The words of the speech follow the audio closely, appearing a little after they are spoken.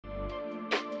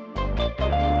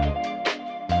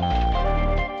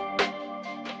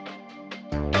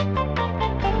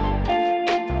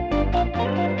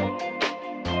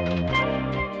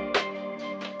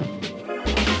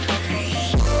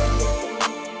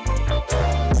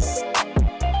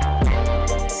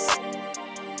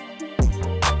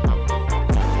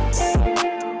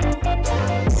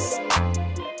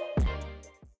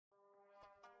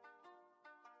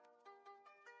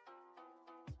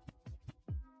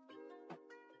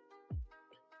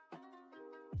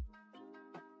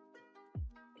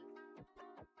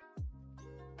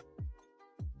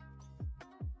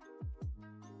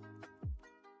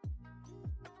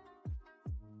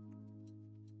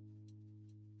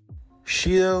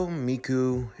Shido,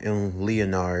 Miku, and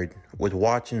Leonard would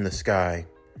watch in the sky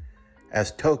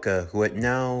as Toka, who had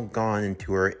now gone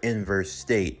into her inverse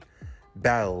state,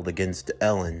 battled against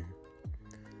Ellen.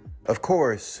 Of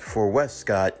course, for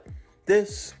Westcott,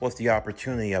 this was the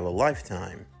opportunity of a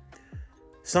lifetime.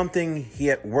 Something he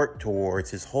had worked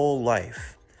towards his whole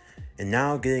life, and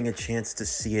now getting a chance to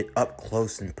see it up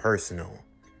close and personal.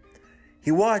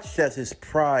 He watched as his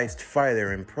prized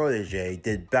fighter and protege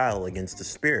did battle against the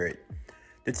spirit,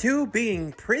 the two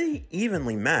being pretty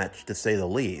evenly matched to say the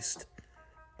least.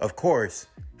 Of course,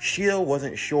 Shido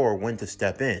wasn't sure when to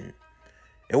step in.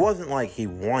 It wasn't like he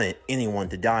wanted anyone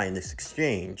to die in this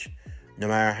exchange, no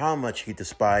matter how much he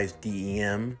despised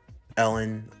DEM,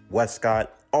 Ellen,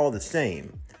 Westcott, all the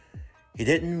same. He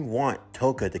didn't want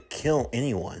Toka to kill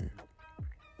anyone.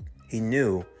 He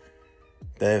knew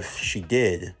that if she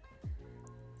did,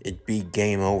 it'd be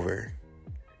game over.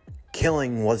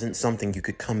 Killing wasn't something you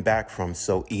could come back from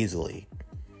so easily.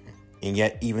 And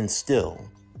yet, even still,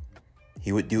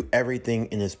 he would do everything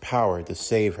in his power to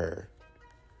save her.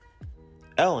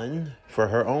 Ellen, for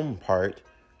her own part,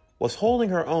 was holding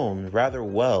her own rather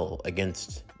well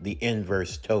against the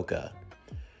inverse Toka.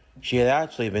 She had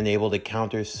actually been able to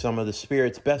counter some of the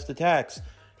spirit's best attacks,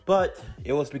 but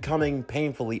it was becoming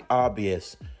painfully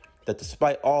obvious that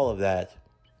despite all of that,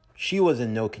 she was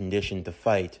in no condition to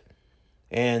fight,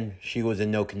 and she was in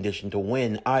no condition to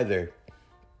win either.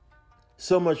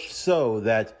 So much so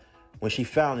that when she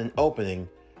found an opening,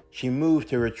 she moved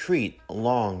to retreat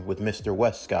along with Mr.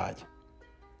 Westcott.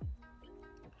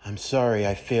 "I'm sorry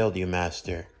I failed you,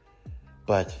 Master,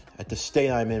 but at the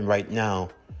state I'm in right now,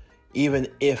 even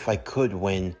if I could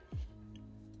win,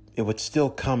 it would still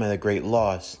come at a great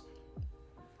loss.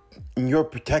 And your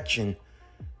protection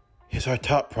is our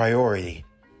top priority."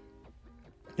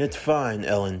 "It's fine,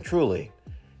 Ellen, truly.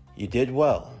 You did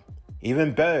well,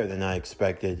 even better than I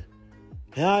expected.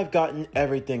 And I've gotten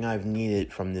everything I've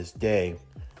needed from this day,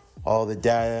 all the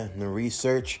data and the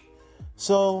research,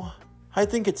 so I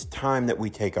think it's time that we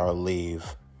take our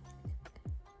leave."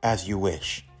 "As you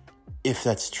wish, if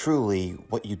that's truly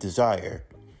what you desire."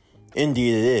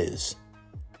 "Indeed it is."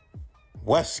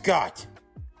 "Westcott!"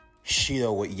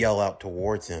 Shido would yell out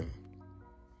towards him.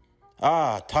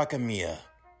 "Ah, Takamiya.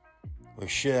 Or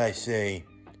should I say,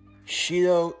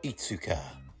 Shido Itsuka,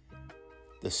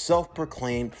 the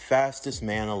self-proclaimed fastest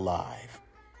man alive,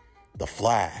 the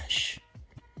Flash.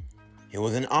 It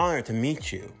was an honor to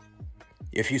meet you.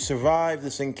 If you survive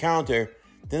this encounter,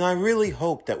 then I really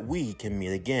hope that we can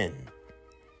meet again.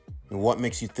 And what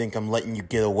makes you think I'm letting you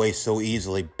get away so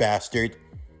easily, bastard?"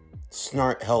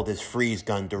 Snart held his freeze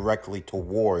gun directly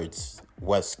towards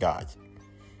Westcott.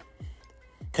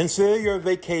 "Consider your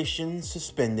vacation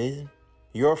suspended.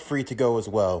 You're free to go as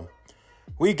well.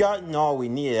 We gotten all we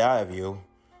needed out of you.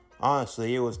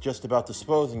 Honestly, it was just about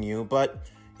disposing you, but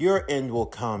your end will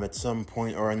come at some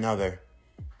point or another."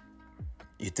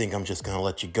 "You think I'm just gonna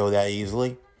let you go that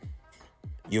easily?"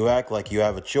 "You act like you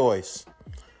have a choice.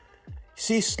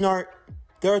 See, Snart,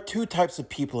 there are two types of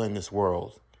people in this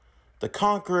world. The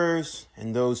conquerors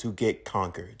and those who get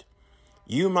conquered.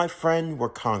 You, my friend, were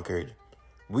conquered.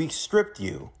 We stripped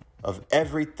you of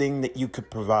everything that you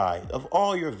could provide, of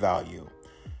all your value.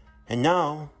 And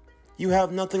now, you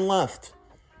have nothing left.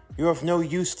 You're of no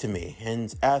use to me,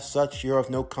 and as such, you're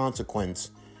of no consequence.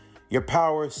 Your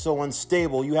power is so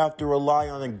unstable, you have to rely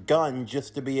on a gun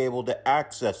just to be able to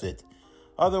access it.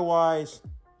 Otherwise,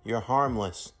 you're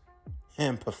harmless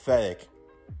and pathetic.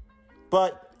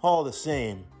 But, all the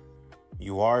same,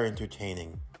 you are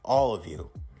entertaining, all of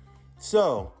you.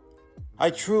 So,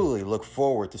 I truly look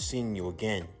forward to seeing you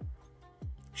again.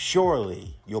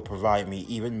 Surely, you'll provide me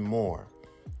even more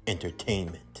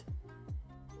entertainment."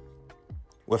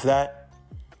 With that,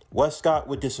 Westcott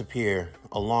would disappear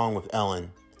along with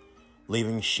Ellen,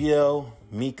 leaving Shido,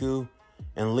 Miku,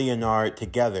 and Leonard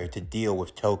together to deal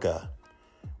with Toka,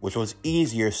 which was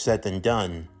easier said than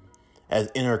done, as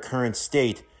in her current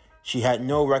state, She had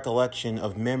no recollection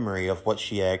of memory of what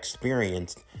she had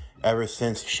experienced ever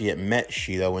since she had met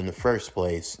Shido in the first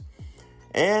place,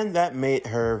 and that made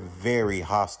her very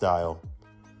hostile.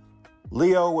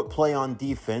 Leo would play on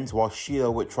defense while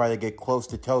Shido would try to get close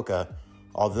to Toka,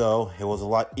 although it was a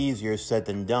lot easier said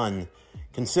than done,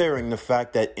 considering the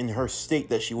fact that in her state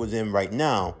that she was in right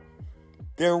now,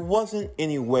 there wasn't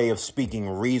any way of speaking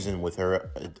reason with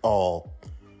her at all.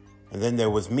 And then there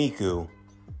was Miku,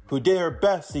 who did her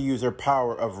best to use her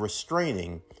power of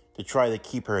restraining to try to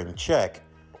keep her in check,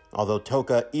 although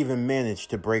Toka even managed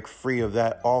to break free of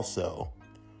that also.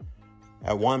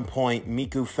 At one point,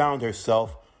 Miku found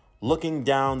herself looking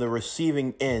down the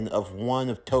receiving end of one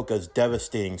of Toka's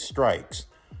devastating strikes,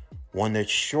 one that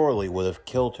surely would have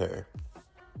killed her.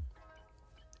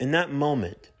 In that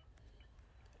moment,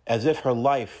 as if her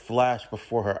life flashed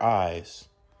before her eyes,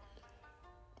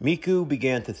 Miku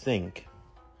began to think.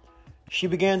 She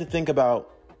began to think about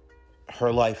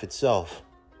her life itself,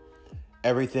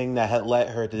 everything that had led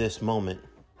her to this moment.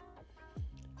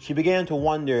 She began to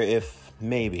wonder if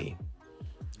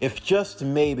just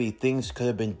maybe, things could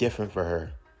have been different for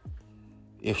her.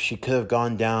 If she could have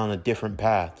gone down a different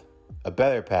path, a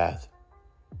better path.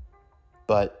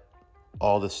 But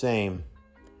all the same,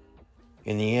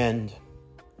 in the end,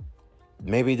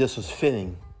 maybe this was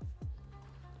fitting.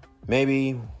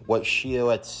 Maybe what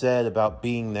Shido had said about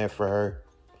being there for her,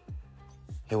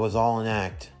 it was all an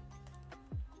act.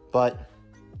 But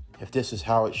if this is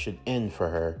how it should end for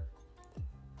her,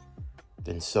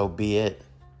 then so be it.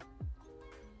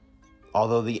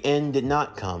 Although the end did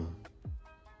not come,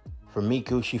 for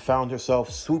Miku, she found herself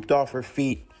swooped off her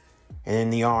feet and in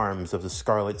the arms of the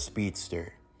Scarlet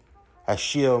Speedster, as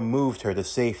Shido moved her to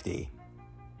safety.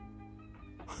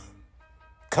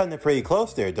 Cutting it pretty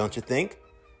close there, don't you think?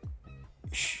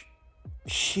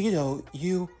 Shido,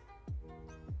 you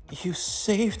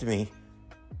saved me.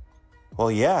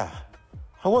 Well, yeah.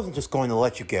 I wasn't just going to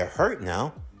let you get hurt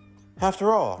now.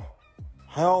 After all,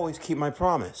 I always keep my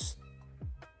promise.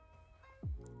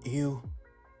 You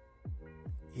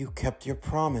kept your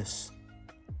promise.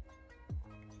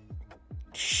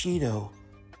 Shido.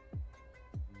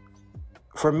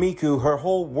 For Miku, her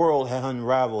whole world had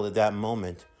unraveled at that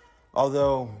moment.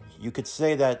 Although, you could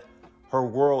say that her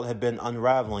world had been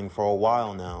unraveling for a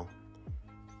while now.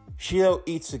 Shido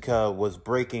Itsuka was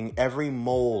breaking every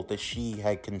mold that she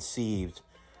had conceived,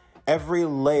 every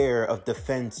layer of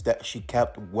defense that she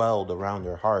kept welled around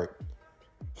her heart.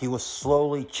 He was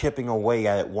slowly chipping away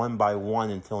at it one by one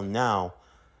until now,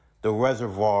 the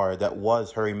reservoir that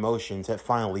was her emotions had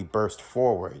finally burst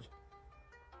forward.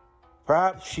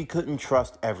 Perhaps she couldn't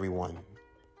trust everyone.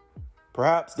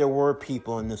 Perhaps there were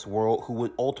people in this world who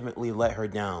would ultimately let her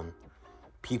down.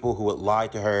 People who would lie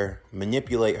to her,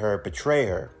 manipulate her, betray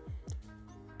her.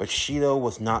 But Shido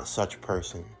was not such a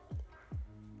person.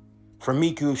 For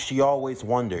Miku, she always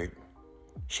wondered.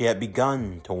 She had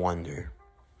begun to wonder.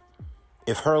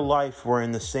 If her life were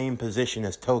in the same position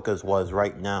as Toka's was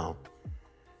right now,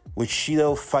 would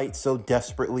Shido fight so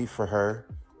desperately for her?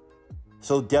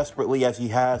 So desperately as he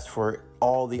has for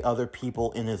all the other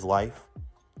people in his life?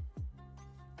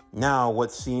 Now,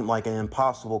 what seemed like an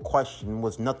impossible question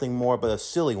was nothing more but a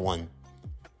silly one,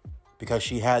 because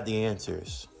she had the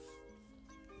answers.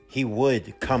 He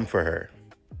would come for her.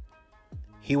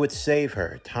 He would save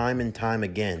her time and time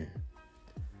again.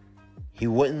 He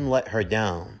wouldn't let her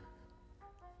down.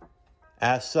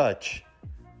 As such,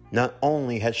 not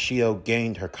only had Shido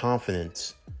gained her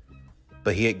confidence,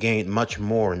 but he had gained much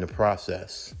more in the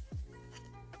process.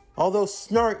 Although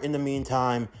Snart, in the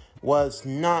meantime, was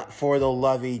not for the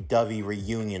lovey-dovey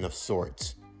reunion of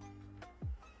sorts.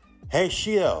 Hey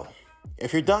Shido,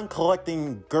 if you're done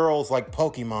collecting girls like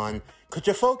Pokemon, could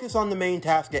you focus on the main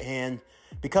task at hand?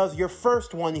 Because your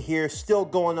first one here is still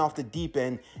going off the deep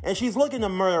end, and she's looking to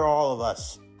murder all of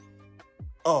us.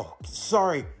 Oh,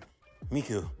 sorry.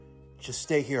 Miku, just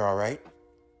stay here, alright?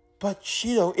 But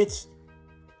Shido,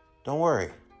 Don't worry.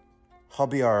 I'll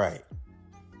be alright.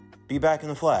 Be back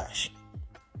in a flash.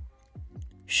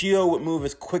 Shido would move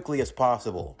as quickly as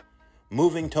possible,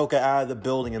 moving Toka out of the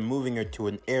building and moving her to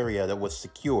an area that was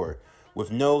secure,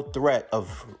 with no threat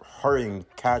of hurting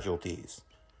casualties.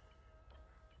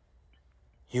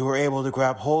 You were able to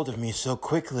grab hold of me so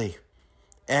quickly,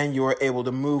 and you were able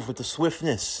to move with the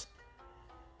swiftness.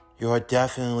 You are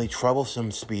definitely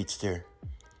troublesome, Speedster.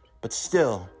 But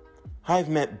still, I've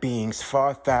met beings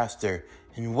far faster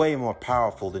and way more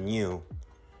powerful than you.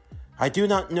 I do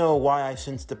not know why I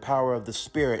sense the power of the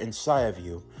spirit inside of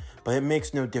you, but it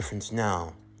makes no difference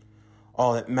now.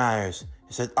 All that matters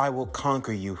is that I will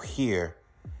conquer you here,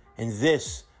 and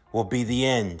this will be the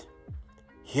end.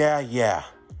 Yeah,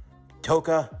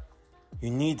 Toka, you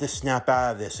need to snap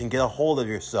out of this and get a hold of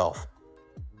yourself.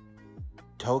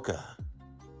 Toka,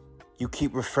 you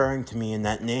keep referring to me in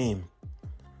that name,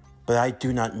 but I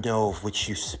do not know of which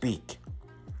you speak.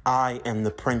 I am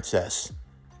the princess.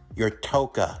 You're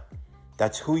Toka.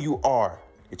 That's who you are.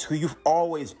 It's who you've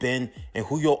always been and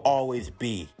who you'll always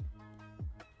be.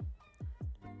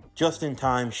 Just in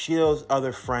time, Shido's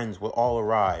other friends will all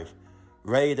arrive,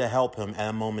 ready to help him at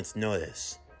a moment's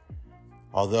notice.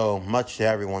 Although, much to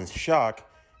everyone's shock,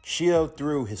 Shido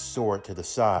threw his sword to the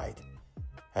side.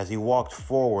 As he walked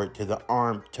forward to the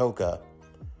armed Toka,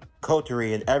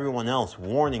 Kotori and everyone else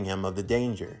warning him of the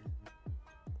danger.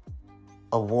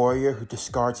 A warrior who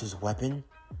discards his weapon?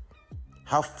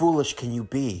 How foolish can you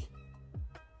be?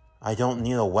 I don't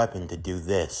need a weapon to do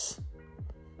this.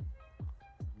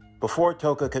 Before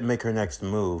Toka could make her next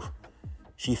move,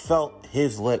 she felt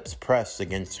his lips press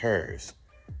against hers.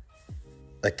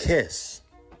 A kiss.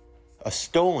 A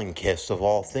stolen kiss of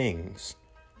all things.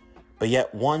 But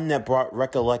yet one that brought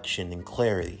recollection and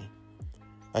clarity.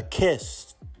 A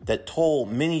kiss that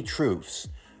told many truths,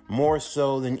 more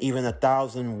so than even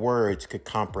 1,000 words could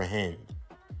comprehend.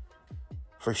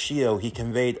 For Shido, he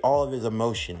conveyed all of his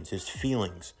emotions, his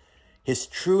feelings, his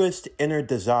truest inner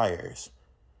desires,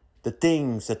 the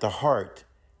things that the heart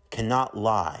cannot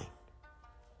lie.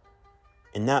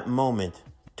 In that moment,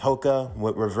 Toka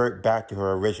would revert back to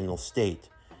her original state,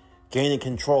 gaining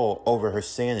control over her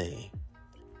sanity.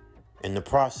 In the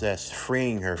process,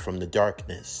 freeing her from the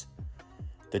darkness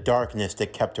that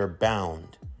kept her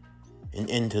bound, and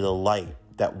into the light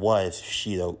that was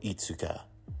Shido Itsuka.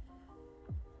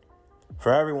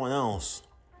 For everyone else,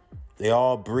 they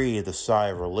all breathed a sigh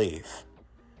of relief.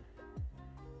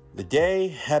 The day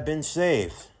had been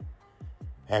saved.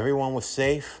 Everyone was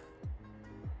safe,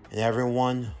 and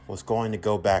everyone was going to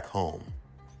go back home.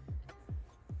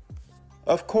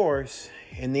 Of course,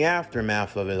 in the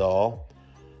aftermath of it all,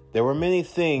 there were many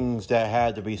things that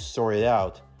had to be sorted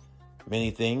out,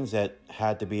 many things that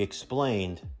had to be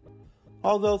explained.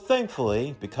 Although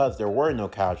thankfully, because there were no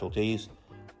casualties,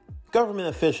 government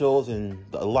officials and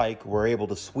the like were able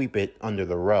to sweep it under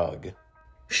the rug.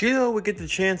 Shido would get the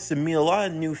chance to meet a lot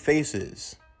of new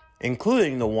faces,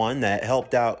 including the one that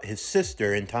helped out his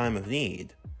sister in time of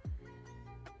need.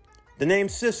 The name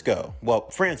Cisco, well,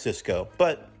 Francisco,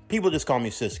 but people just call me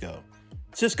Cisco.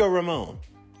 Cisco Ramon,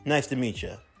 nice to meet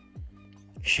you.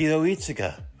 Shido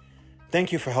Itsuka,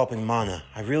 thank you for helping Mana,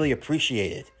 I really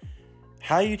appreciate it.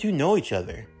 How do you two know each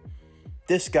other?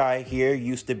 This guy here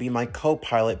used to be my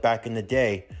co-pilot back in the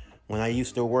day when I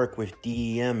used to work with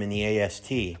DEM in the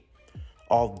AST.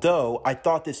 Although I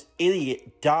thought this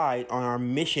idiot died on our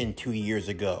mission 2 years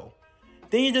ago.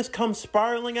 Then you just come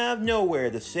spiraling out of nowhere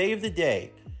to save the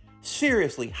day.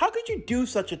 Seriously, how could you do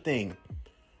such a thing?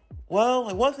 Well,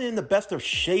 I wasn't in the best of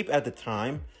shape at the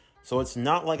time, so it's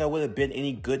not like I would have been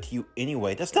any good to you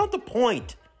anyway. That's not the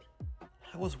point.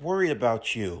 I was worried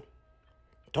about you.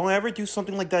 Don't ever do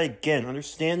something like that again,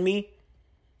 understand me?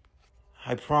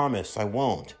 I promise I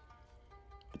won't.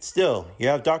 But still, you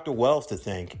have Dr. Wells to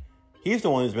thank. He's the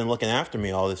one who's been looking after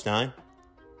me all this time.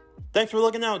 Thanks for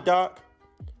looking out, Doc.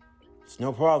 It's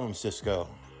no problem, Cisco.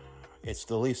 It's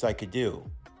the least I could do.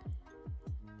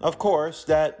 Of course,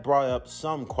 that brought up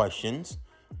some questions,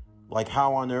 like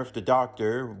how on earth the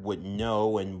doctor would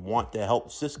know and want to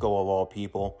help Cisco of all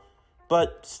people.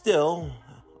 But still,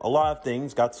 a lot of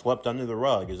things got swept under the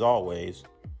rug, as always.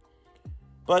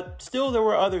 But still, there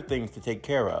were other things to take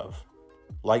care of,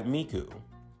 like Miku.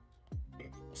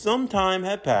 Some time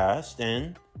had passed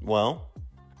and, well,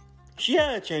 she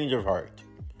had a change of heart.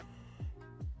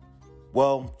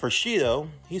 Well, for Shido,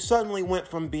 he suddenly went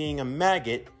from being a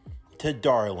maggot to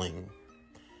darling.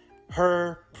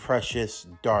 Her precious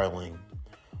darling.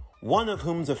 One of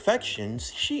whom's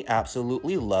affections she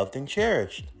absolutely loved and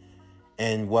cherished.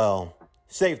 And, well,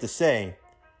 safe to say,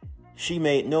 she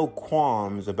made no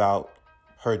qualms about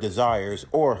her desires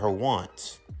or her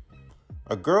wants.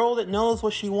 A girl that knows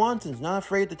what she wants and is not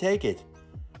afraid to take it.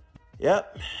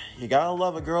 Yep, you gotta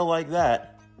love a girl like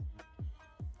that.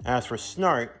 As for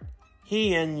Snart,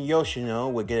 he and Yoshino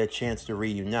would get a chance to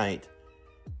reunite.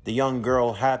 The young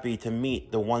girl happy to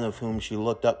meet the one of whom she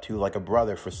looked up to like a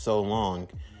brother for so long,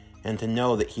 and to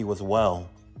know that he was well.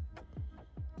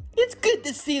 It's good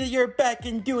to see that you're back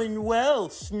and doing well,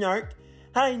 Snart.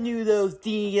 I knew those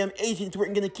DEM agents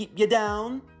weren't gonna keep you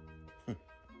down.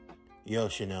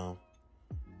 Yoshino.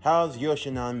 How's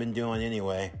Yoshinon been doing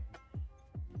anyway?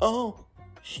 Oh,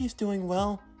 she's doing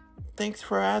well. Thanks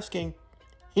for asking.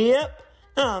 Yep,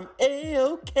 I'm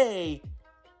A-okay.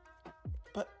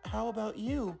 But how about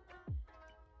you?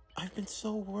 I've been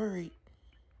so worried.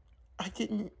 I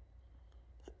didn't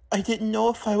I didn't know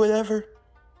if I would ever...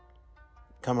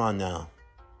 Come on now.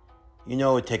 You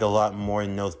know it would take a lot more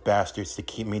than those bastards to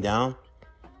keep me down.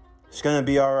 It's gonna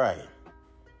be alright.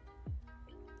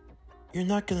 You're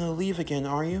not gonna leave again,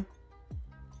 are you?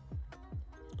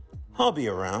 I'll be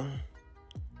around.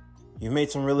 You've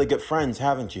made some really good friends,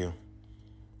 haven't you?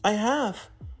 I have.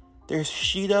 There's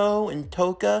Shido and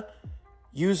Toka,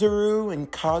 Yuzuru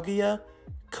and Kaguya,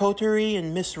 Kotori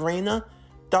and Miss Reina,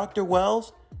 Dr.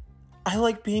 Wells. I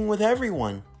like being with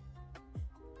everyone.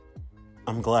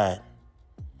 I'm glad.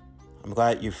 I'm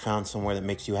glad you've found somewhere that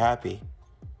makes you happy.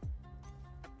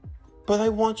 But I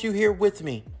want you here with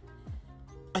me.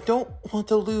 I don't want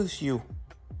to lose you.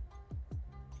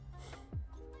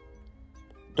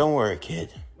 Don't worry,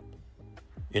 kid.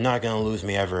 You're not going to lose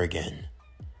me ever again.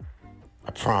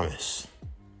 I promise.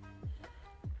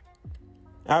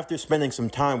 After spending some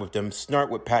time with them, Snart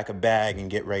would pack a bag and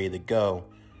get ready to go,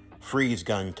 freeze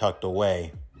gun tucked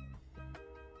away.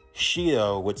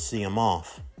 Shido would see him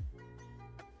off.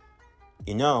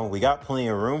 You know, we got plenty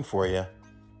of room for you.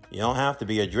 You don't have to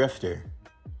be a drifter.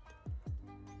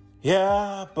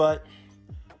 Yeah, but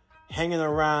hanging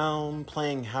around,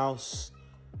 playing house,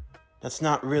 that's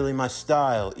not really my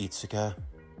style, Itsuka.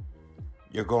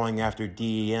 You're going after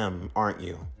DEM, aren't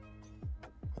you?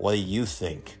 What do you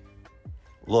think?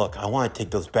 Look, I want to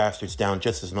take those bastards down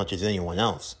just as much as anyone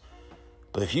else.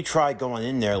 But if you try going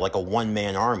in there like a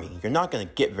one-man army, you're not going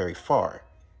to get very far.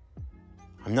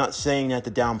 I'm not saying that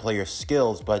to downplay your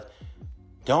skills, but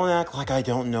don't act like I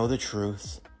don't know the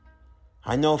truth.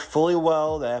 I know fully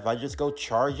well that if I just go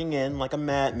charging in like a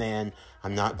madman,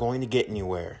 I'm not going to get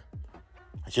anywhere.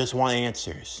 I just want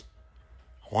answers.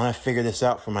 I want to figure this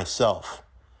out for myself.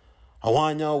 I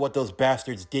want to know what those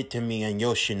bastards did to me and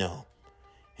Yoshino.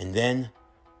 And then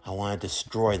I want to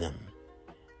destroy them.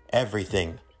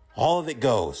 Everything. All of it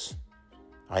goes.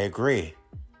 I agree.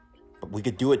 But we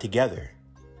could do it together.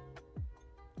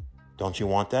 Don't you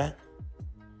want that?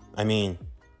 I mean,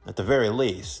 at the very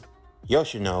least,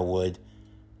 Yoshino would.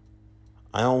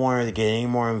 I don't want her to get any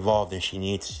more involved than she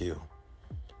needs to.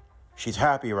 She's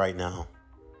happy right now.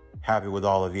 Happy with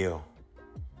all of you.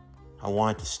 I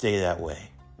want it to stay that way.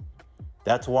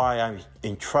 That's why I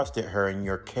entrusted her in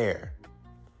your care.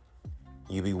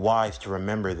 You'd be wise to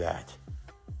remember that.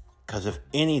 Because if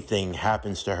anything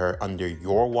happens to her under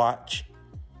your watch,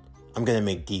 I'm going to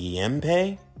make DEM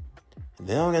pay, and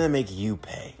then I'm going to make you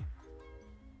pay.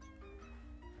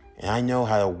 And I know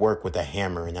how to work with a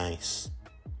hammer and ice.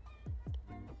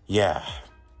 Yeah,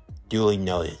 duly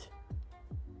noted.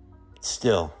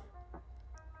 Still,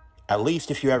 at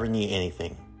least if you ever need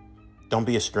anything, don't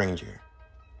be a stranger.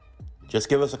 Just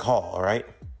give us a call, all right?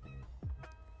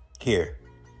 Here,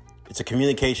 it's a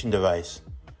communication device.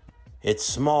 It's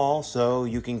small, so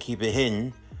you can keep it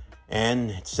hidden,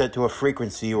 and it's set to a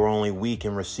frequency where only we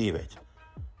can receive it.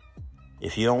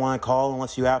 If you don't want to call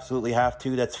unless you absolutely have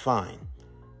to, that's fine.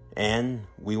 And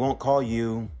we won't call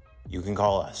you, you can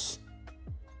call us.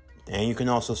 And you can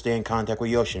also stay in contact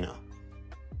with Yoshino.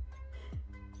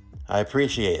 I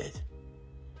appreciate it.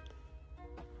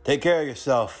 Take care of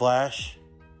yourself, Flash.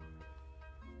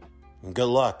 And good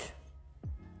luck.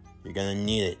 You're gonna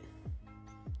need it.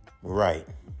 Right.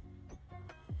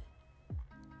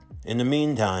 In the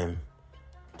meantime,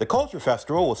 the Culture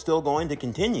Festival was still going to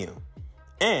continue.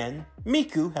 And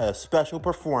Miku had a special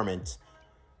performance.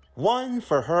 One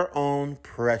for her own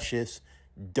precious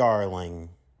darling.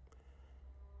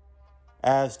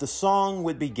 As the song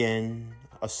would begin,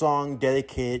 a song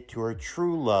dedicated to her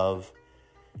true love,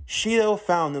 Shido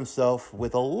found himself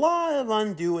with a lot of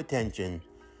undue attention,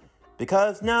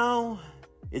 because now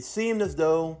it seemed as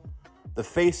though the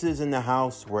faces in the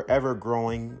house were ever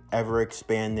growing, ever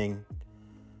expanding.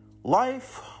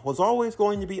 Life was always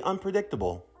going to be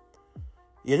unpredictable.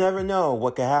 You never know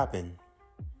what could happen.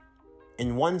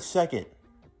 In 1 second,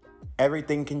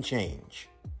 everything can change.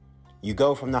 You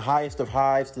go from the highest of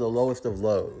highs to the lowest of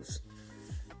lows.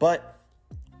 But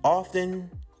often,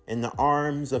 in the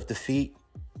arms of defeat,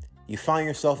 you find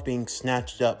yourself being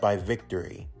snatched up by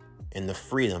victory and the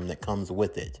freedom that comes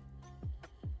with it.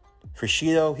 For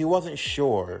Shido, he wasn't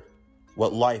sure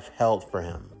what life held for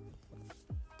him.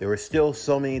 There were still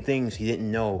so many things he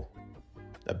didn't know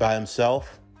about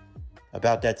himself,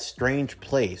 about that strange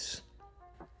place,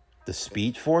 the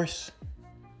Speed Force.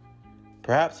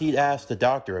 Perhaps he'd ask the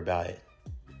doctor about it.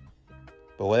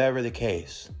 But whatever the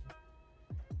case,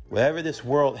 whatever this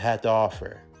world had to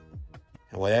offer,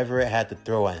 and whatever it had to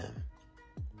throw at him,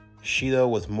 Shido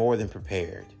was more than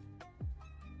prepared.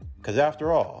 Because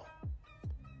after all,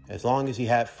 as long as he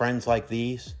had friends like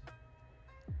these,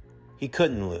 he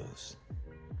couldn't lose.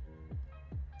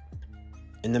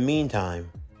 In the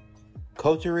meantime,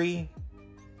 Kotari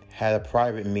had a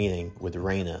private meeting with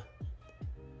Reina.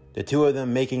 The two of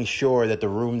them making sure that the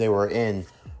room they were in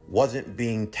wasn't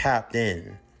being tapped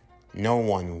in. No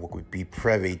one would be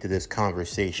privy to this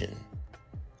conversation.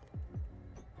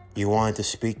 You wanted to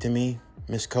speak to me,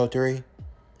 Miss Kotari?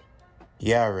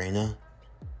 Yeah, Reina.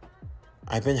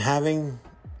 I've been having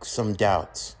some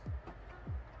doubts.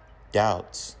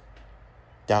 Doubts?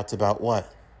 Doubts about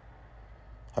what?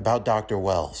 About Dr.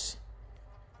 Wells.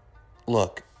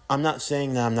 Look, I'm not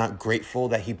saying that I'm not grateful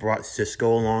that he brought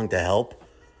Cisco along to help,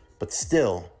 but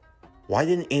still, why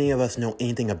didn't any of us know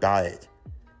anything about it?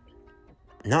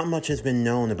 Not much has been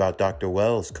known about Dr.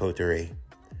 Wells, Kotari.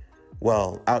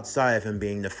 Well, outside of him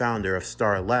being the founder of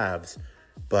Star Labs,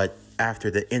 but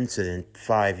after the incident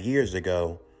 5 years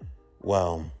ago,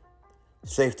 well,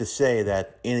 safe to say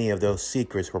that any of those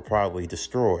secrets were probably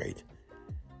destroyed.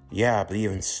 Yeah, but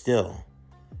even still,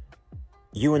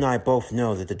 you and I both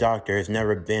know that the doctor has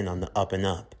never been on the up and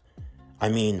up. I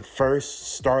mean,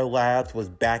 first, Star Labs was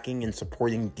backing and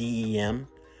supporting DEM,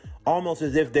 almost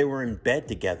as if they were in bed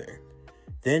together.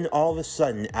 Then all of a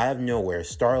sudden, out of nowhere,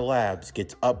 Star Labs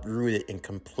gets uprooted and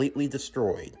completely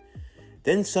destroyed.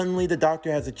 Then suddenly the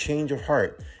doctor has a change of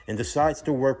heart and decides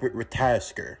to work with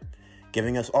Ratasker,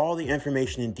 giving us all the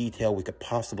information in detail we could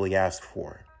possibly ask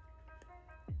for.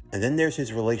 And then there's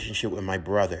his relationship with my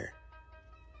brother.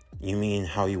 You mean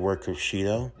how he works with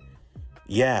Shido?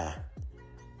 Yeah.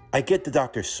 I get the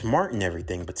doctor's smart and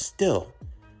everything, but still,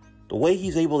 the way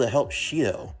he's able to help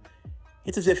Shido,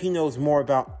 it's as if he knows more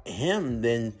about him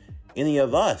than any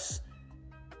of us.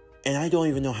 And I don't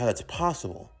even know how that's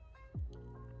possible.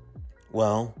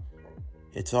 Well,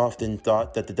 it's often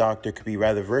thought that the doctor could be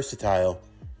rather versatile,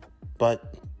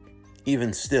 but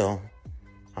even still,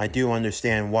 I do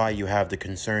understand why you have the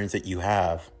concerns that you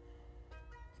have.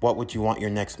 What would you want your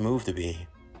next move to be?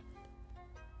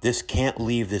 This can't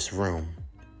leave this room.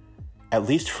 At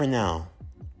least for now.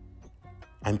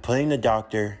 I'm putting the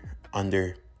doctor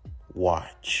under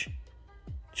watch.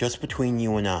 Just between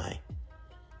you and I.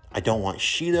 I don't want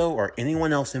Shido or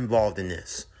anyone else involved in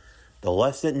this. The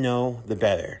less that know, the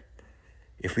better.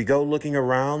 If we go looking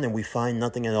around and we find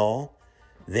nothing at all,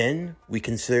 then we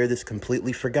consider this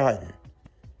completely forgotten.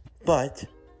 But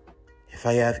if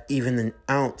I have even an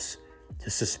ounce to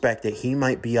suspect that he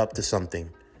might be up to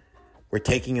something, we're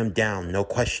taking him down, no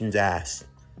questions asked.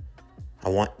 I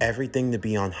want everything to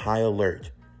be on high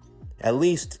alert, at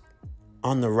least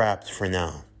on the wraps for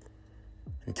now,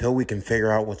 until we can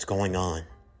figure out what's going on.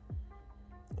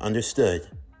 Understood.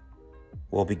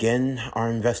 We'll begin our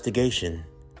investigation,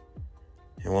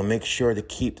 and we'll make sure to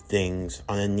keep things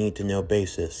on a need-to-know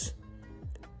basis.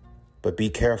 But be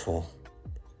careful.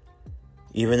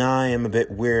 Even I am a bit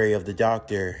wary of the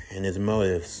doctor and his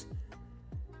motives.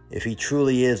 If he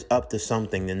truly is up to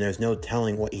something, then there's no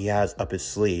telling what he has up his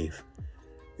sleeve.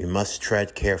 We must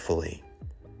tread carefully.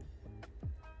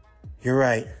 You're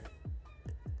right.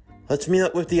 Let's meet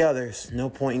up with the others. No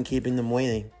point in keeping them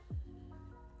waiting.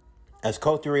 As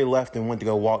Kotari left and went to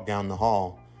go walk down the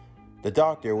hall, the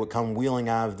doctor would come wheeling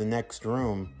out of the next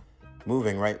room,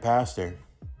 moving right past her.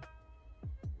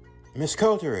 Miss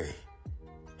Kotari,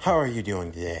 how are you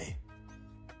doing today?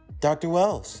 Dr.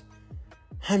 Wells,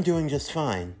 I'm doing just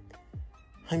fine.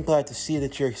 I'm glad to see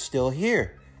that you're still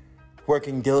here,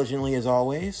 working diligently as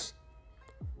always.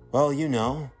 Well, you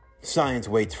know, science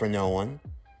waits for no one.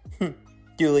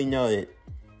 Duly noted.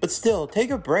 But still, take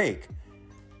a break.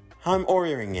 I'm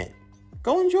ordering it.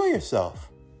 Go enjoy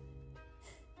yourself.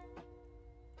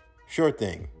 Sure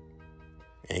thing.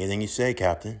 Anything you say,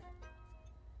 Captain.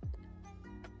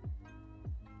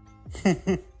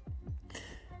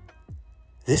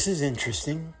 This is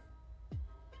interesting.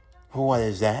 What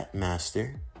is that,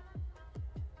 Master?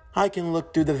 I can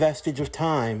look through the vestige of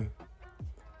time.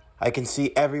 I can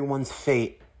see everyone's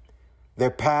fate,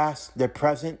 their past, their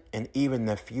present, and even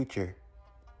their future.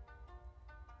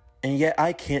 And yet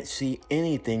I can't see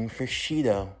anything for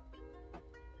Shido.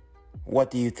 What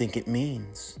do you think it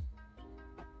means?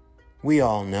 We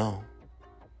all know.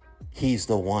 He's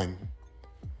the one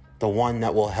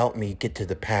that will help me get to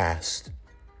the past.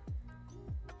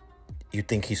 You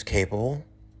think he's capable?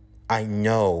 I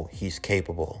know he's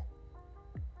capable.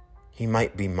 He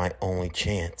might be my only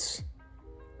chance.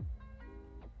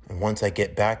 And once I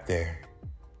get back there,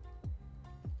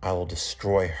 I will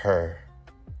destroy her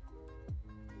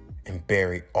and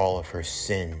bury all of her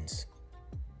sins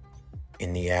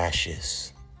in the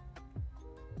ashes.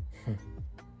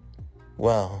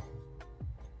 Well,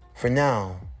 for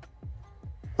now,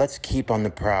 let's keep on the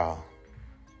prowl.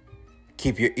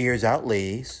 Keep your ears out,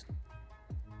 ladies.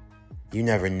 You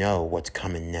never know what's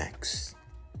coming next.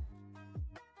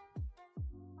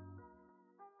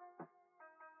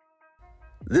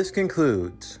 This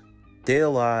concludes Day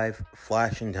Alive,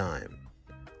 Flash in Time.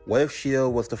 What if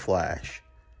Shido was the Flash?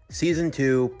 Season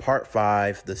 2, Part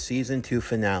 5, the Season 2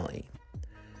 finale.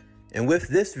 And with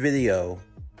this video,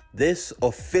 this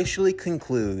officially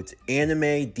concludes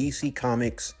Anime DC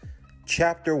Comics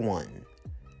Chapter 1.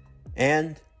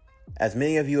 And, as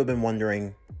many of you have been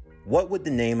wondering, what would the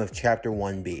name of Chapter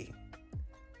 1 be?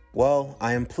 Well,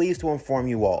 I am pleased to inform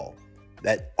you all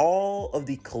that all of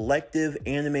the collective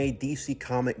anime DC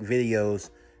comic videos,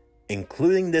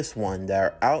 including this one that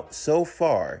are out so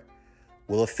far,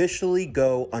 will officially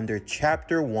go under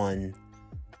Chapter 1,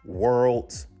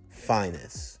 World's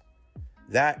Finest.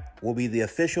 That will be the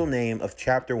official name of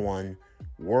Chapter 1,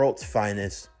 World's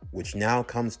Finest, which now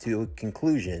comes to a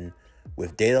conclusion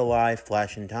with Day Alive,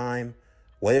 Flash in Time,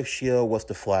 What If Shido Was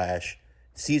the Flash,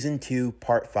 Season 2,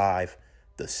 Part 5,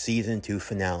 the Season 2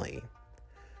 finale.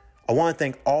 I want to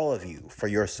thank all of you for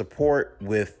your support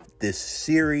with this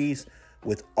series,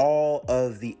 with all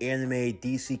of the anime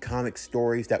DC comic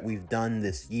stories that we've done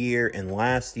this year and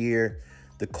last year,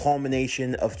 the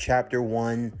culmination of Chapter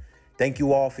 1. Thank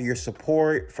you all for your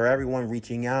support, for everyone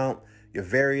reaching out, your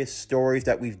various stories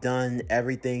that we've done,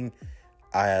 everything.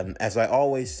 As I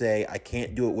always say, I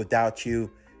can't do it without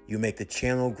you. You make the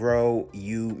channel grow.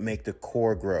 You make the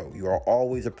core grow. You are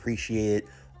always appreciated,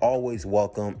 always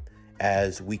welcome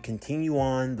as we continue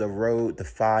on the road to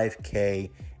 5K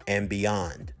and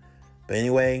beyond. But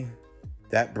anyway,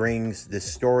 that brings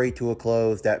this story to a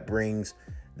close. That brings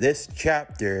this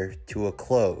chapter to a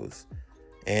close.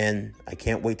 And I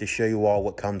can't wait to show you all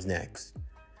what comes next.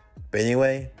 But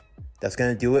anyway, that's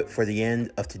going to do it for the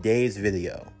end of today's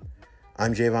video.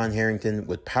 I'm Javon Harrington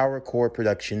with Power Core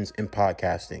Productions and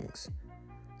Podcastings.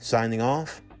 Signing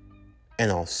off,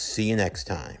 and I'll see you next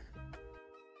time.